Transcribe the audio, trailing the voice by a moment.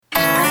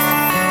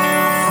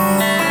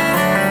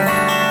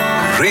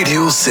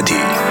Radio City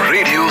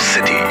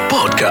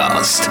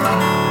podcast.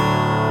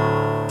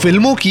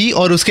 फिल्मों की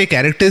और उसके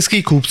कैरेक्टर्स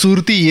की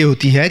खूबसूरती ये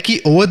होती है कि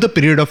over the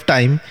period of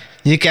time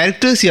ये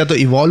कैरेक्टर्स या तो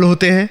इवॉल्व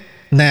होते हैं,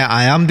 नया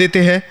आयाम देते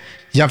हैं,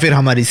 या फिर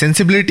हमारी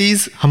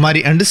सेंसिबिलिटीज,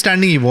 हमारी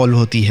अंडरस्टैंडिंग इवॉल्व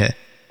होती है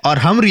और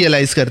हम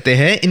रियलाइज करते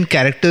हैं इन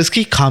कैरेक्टर्स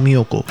की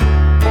खामियों को।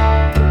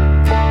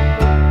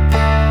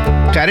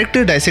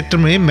 कैरेक्टर डायसेक्टर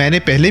में मैंने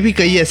पहले भी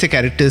कई ऐसे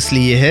कैरेक्टर्स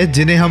लिए हैं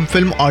जिन्हें हम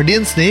फिल्म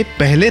ऑडियंस ने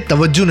पहले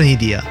तवज्जो नहीं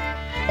दिया,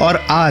 और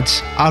आज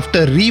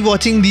after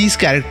rewatching these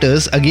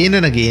characters again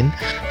and again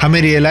हमें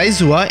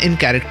रियलाइज हुआ इन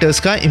कैरेक्टर्स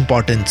का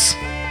इम्पोर्टेंस।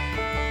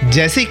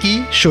 जैसे कि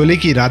शोले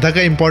की राधा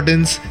का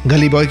इम्पोर्टेंस,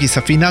 गली बॉय की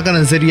सफीना का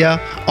नजरिया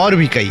और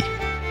भी कई।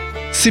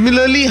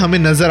 सिमिलरली हमें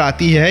नजर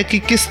आती है कि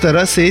किस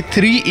तरह से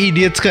 3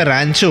 इडियट्स का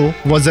रैंचो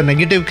वॉज अ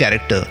नेगेटिव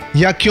कैरेक्टर,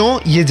 या क्यों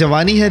ये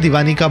जवानी है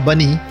दीवानी का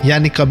बनी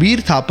यानी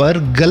कबीर था पर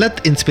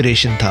गलत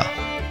इंस्पिरेशन था।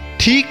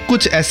 ठीक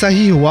कुछ ऐसा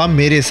ही हुआ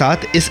मेरे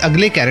साथ इस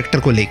अगले कैरेक्टर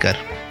को लेकर।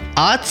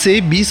 आज से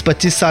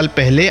 20-25 साल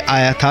पहले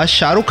आया था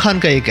शाहरुख खान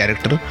का ये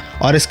कैरेक्टर,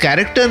 और इस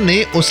कैरेक्टर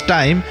ने उस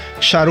टाइम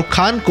शाहरुख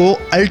खान को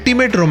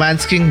अल्टीमेट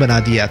रोमांस किंग बना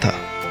दिया था।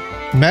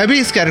 मैं भी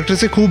इस कैरेक्टर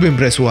से खूब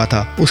इम्प्रेस हुआ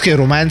था, उसके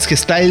रोमांस के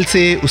स्टाइल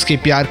से, उसके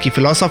प्यार की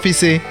फिलॉसफी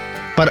से।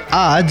 पर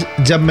आज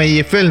जब मैं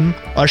ये फिल्म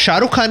और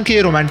शाहरुख खान के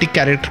रोमांटिक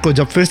कैरेक्टर को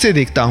जब फिर से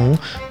देखता हूँ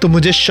तो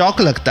मुझे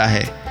शौक लगता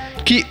है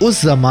कि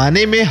उस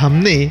जमाने में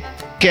हमने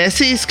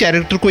कैसे इस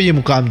कैरेक्टर को ये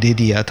मुकाम दे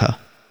दिया था।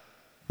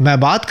 मैं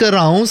बात कर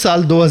रहा हूँ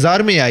साल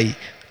 2000 में आई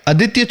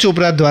आदित्य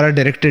चोपड़ा द्वारा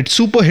डायरेक्टेड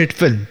सुपरहिट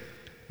फिल्म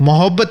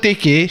मोहब्बतें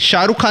के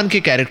शाहरुख खान के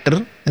कैरेक्टर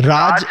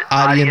राज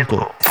आर्यन को।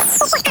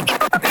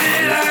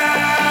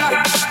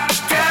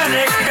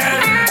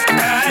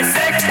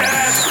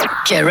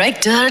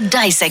 Character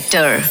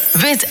dissector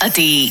with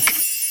Atiq.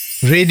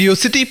 Radio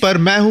city पर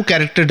मैं हूं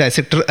कैरेक्टर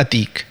डायसेक्टर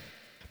अतीक।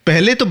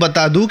 पहले तो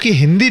बता दूं कि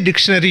हिंदी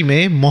डिक्शनरी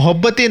में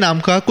मोहब्बतें नाम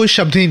का कोई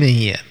शब्द ही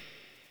नहीं है।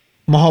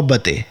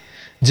 मोहब्बतें,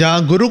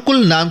 जहां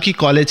गुरुकुल नाम की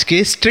कॉलेज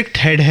के स्ट्रिक्ट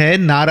हेड है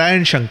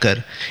नारायण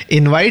शंकर,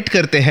 इनवाइट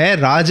करते हैं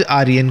राज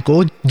आर्यन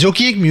को, जो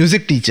कि एक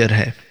म्यूजिक टीचर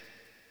है।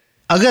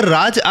 अगर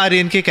राज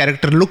आर्यन के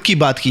कैरेक्टर लुक की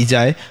बात की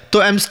जाए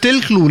तो आई एम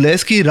स्टिल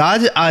क्लूलेस कि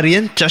राज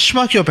आर्यन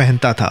चश्मा क्यों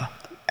पहनता था,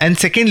 एंड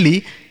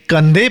सेकेंडली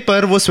कंधे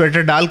पर वो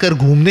स्वेटर डालकर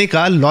घूमने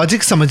का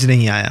लॉजिक समझ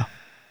नहीं आया।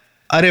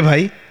 अरे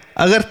भाई,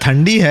 अगर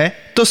ठंडी है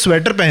तो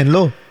स्वेटर पहन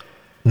लो,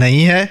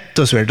 नहीं है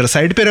तो स्वेटर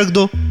साइड पे रख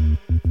दो।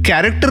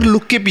 कैरेक्टर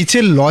लुक के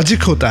पीछे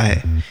लॉजिक होता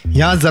है,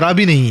 यहां जरा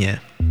भी नहीं है।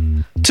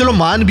 चलो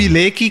मान भी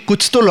ले कि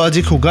कुछ तो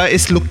लॉजिक होगा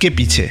इस लुक के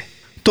पीछे,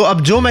 तो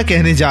अब जो मैं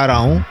कहने जा रहा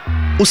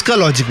हूं उसका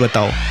लॉजिक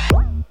बताओ।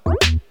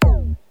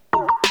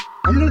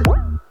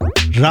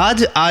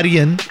 राज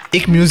आर्यन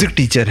एक म्यूजिक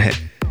टीचर है।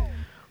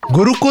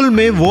 गुरुकुल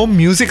में वो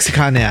म्यूजिक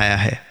सिखाने आया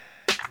है।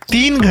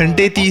 3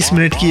 घंटे 30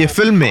 मिनट की ये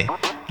फिल्म में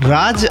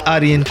राज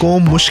आर्यन को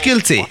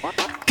मुश्किल से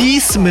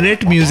 30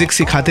 मिनट म्यूजिक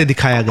सिखाते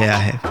दिखाया गया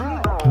है।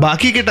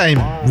 बाकी के टाइम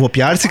वो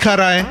प्यार सिखा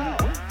रहा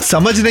है।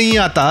 समझ नहीं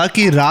आता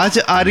कि राज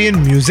आर्यन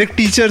म्यूजिक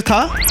टीचर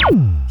था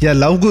या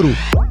लव गुरु।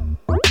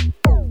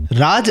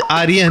 राज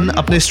आर्यन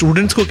अपने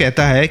स्टूडेंट्स को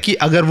कहता है कि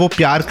अगर वो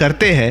प्यार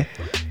करते हैं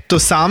तो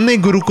सामने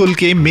गुरुकुल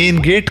के मेन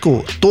गेट को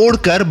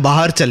तोड़कर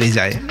बाहर चले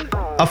जाए।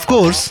 Of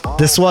course,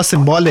 this was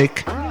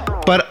symbolic,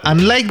 पर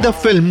unlike the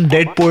film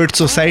dead poet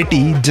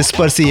society जिस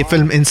पर से ये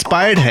फिल्म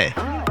इंस्पायर्ड है,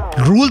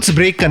 रूल्स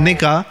ब्रेक करने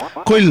का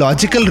कोई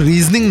लॉजिकल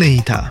रीजनिंग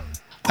नहीं था।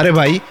 अरे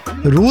भाई,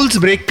 रूल्स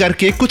ब्रेक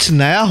करके कुछ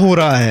नया हो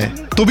रहा है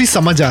तो भी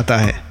समझ आता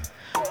है,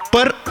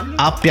 पर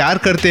आप प्यार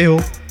करते हो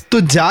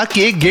तो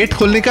जाके गेट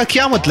खोलने का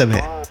क्या मतलब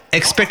है?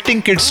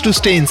 Expecting kids to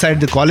stay inside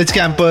the college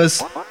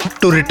campus,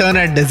 to return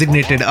at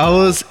designated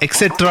hours,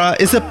 etc.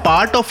 is a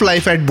part of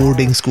life at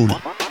boarding school.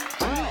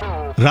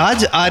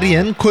 राज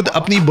आर्यन खुद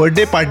अपनी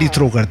बर्थडे पार्टी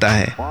थ्रो करता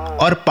है,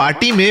 और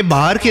पार्टी में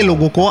बाहर के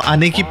लोगों को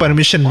आने की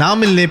परमिशन ना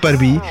मिलने पर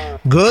भी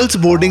गर्ल्स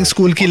बोर्डिंग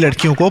स्कूल की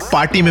लड़कियों को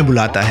पार्टी में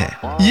बुलाता है।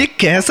 ये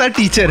कैसा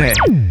टीचर है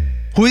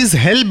who is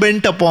hell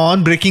bent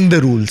upon breaking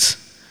the rules?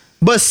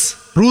 बस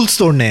रूल्स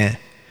तोड़ने हैं,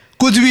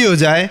 कुछ भी हो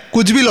जाए,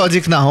 कुछ भी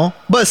लॉजिक ना हो,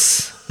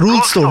 बस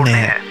रूल्स तोड़ने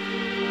हैं।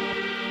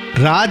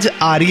 राज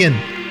आर्यन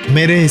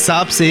मेरे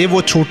हिसाब से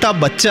वो छोटा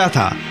बच्चा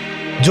था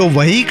जो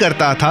वही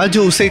करता था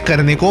जो उसे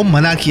करने को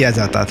मना किया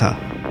जाता था।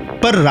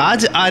 पर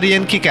राज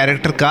आर्यन के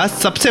कैरेक्टर का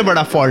सबसे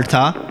बड़ा फॉल्ट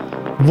था,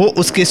 वो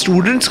उसके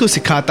स्टूडेंट्स को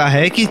सिखाता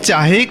है कि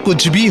चाहे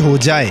कुछ भी हो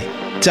जाए,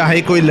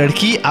 चाहे कोई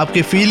लड़की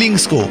आपके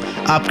फीलिंग्स को,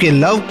 आपके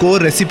लव को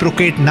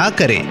रेसिप्रोकेट ना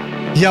करे,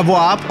 या वो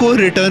आपको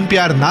रिटर्न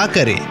प्यार ना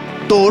करे,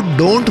 तो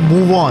डोंट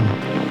मूव ऑन।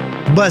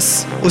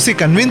 बस उसे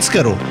कन्विंस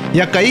करो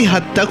या कई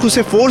हद तक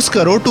उसे फोर्स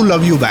करो टू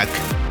लव यू बैक।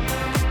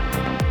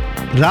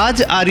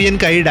 राज आर्यन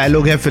का ये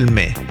डायलॉग है फिल्म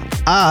में।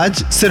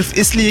 आज सिर्फ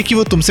इसलिए कि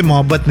वो तुमसे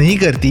मोहब्बत नहीं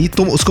करती,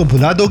 तुम उसको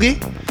भुला दोगे?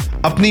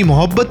 अपनी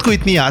मोहब्बत को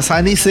इतनी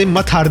आसानी से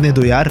मत हारने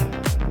दो यार।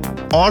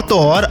 और तो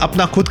और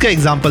अपना खुद का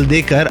एग्जाम्पल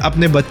देकर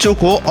अपने बच्चों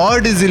को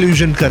और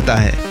डिसइल्यूजन करता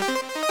है।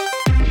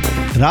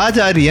 राज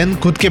आर्यन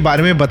खुद के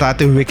बारे में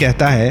बताते हुए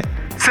कहता है,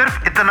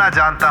 सिर्फ इतना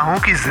जानता हूं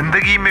कि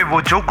जिंदगी में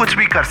वो जो कुछ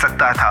भी कर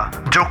सकता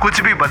था, जो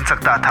कुछ भी बन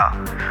सकता था,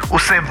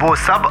 उसने वो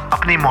सब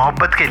अपनी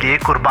मोहब्बत के लिए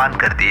कुर्बान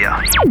कर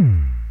दिया।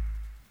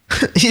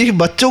 ये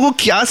बच्चों को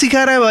क्या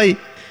सिखा रहा है भाई?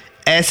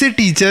 ऐसे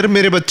टीचर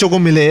मेरे बच्चों को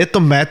मिले तो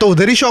मैं तो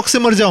उधर ही शौक से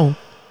मर जाऊं।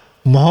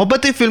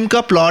 मोहब्बतें फिल्म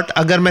का प्लॉट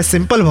अगर मैं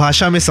सिंपल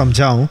भाषा में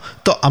समझाऊं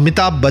तो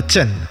अमिताभ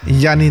बच्चन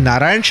यानी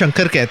नारायण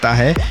शंकर कहता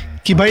है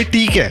कि भाई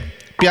ठीक है,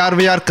 प्यार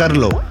व्यार कर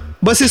लो,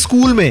 बस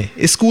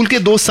स्कूल के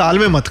 2 साल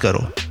में मत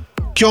करो,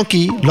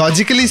 क्योंकि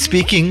लॉजिकली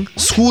स्पीकिंग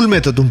स्कूल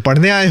में तो तुम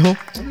पढ़ने आए हो,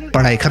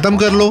 पढ़ाई खत्म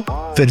कर लो,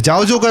 फिर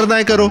जाओ जो करना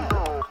है करो।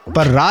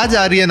 पर राज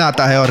आर्यन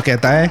आता है और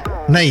कहता है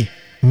नहीं,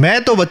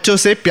 मैं तो बच्चों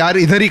से प्यार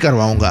इधर ही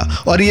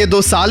करवाऊंगा और ये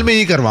 2 साल में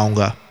ही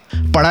करवाऊंगा।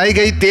 पढ़ाई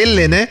गई तेल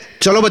लेने,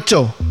 चलो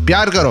बच्चों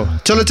प्यार करो,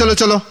 चलो चलो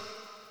चलो।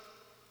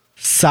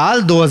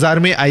 साल 2000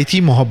 में आई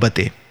थी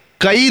मोहब्बतें।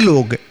 कई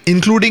लोग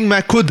इंक्लूडिंग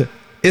मैं खुद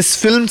इस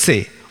फिल्म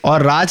से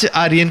और राज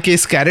आर्यन के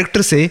इस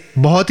कैरेक्टर से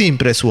बहुत ही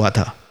इंप्रेस हुआ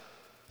था।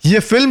 यह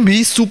फिल्म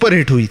भी सुपर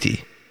हिट हुई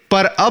थी।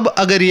 पर अब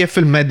अगर यह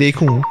फिल्म मैं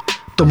देखूं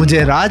तो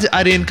मुझे राज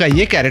आर्यन का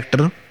यह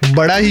कैरेक्टर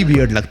बड़ा ही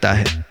वियर्ड लगता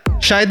है।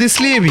 शायद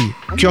इसलिए भी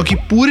क्योंकि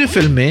पूरी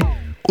फिल्म में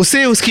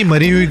उसे उसकी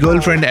मरी हुई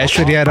गर्लफ्रेंड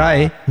ऐश्वर्या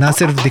राय ना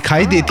सिर्फ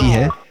दिखाई देती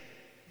है,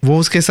 वो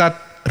उसके साथ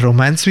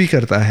रोमांस भी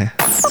करता है।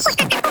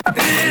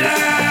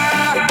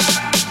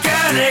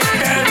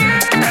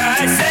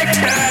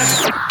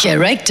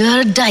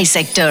 Character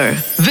Dissector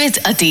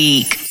with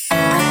Atiq.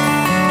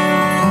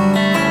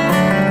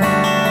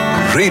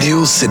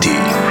 Radio City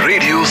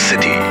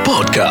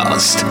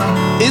podcast.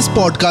 इस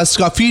पॉडकास्ट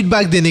का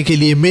फीडबैक देने के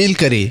लिए मेल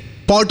करें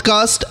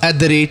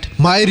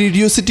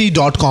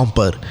podcast@myradiocity.com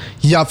पर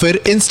या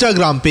फिर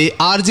इंस्टाग्राम पे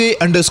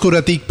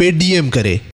RJ_Atiq पे DM करें।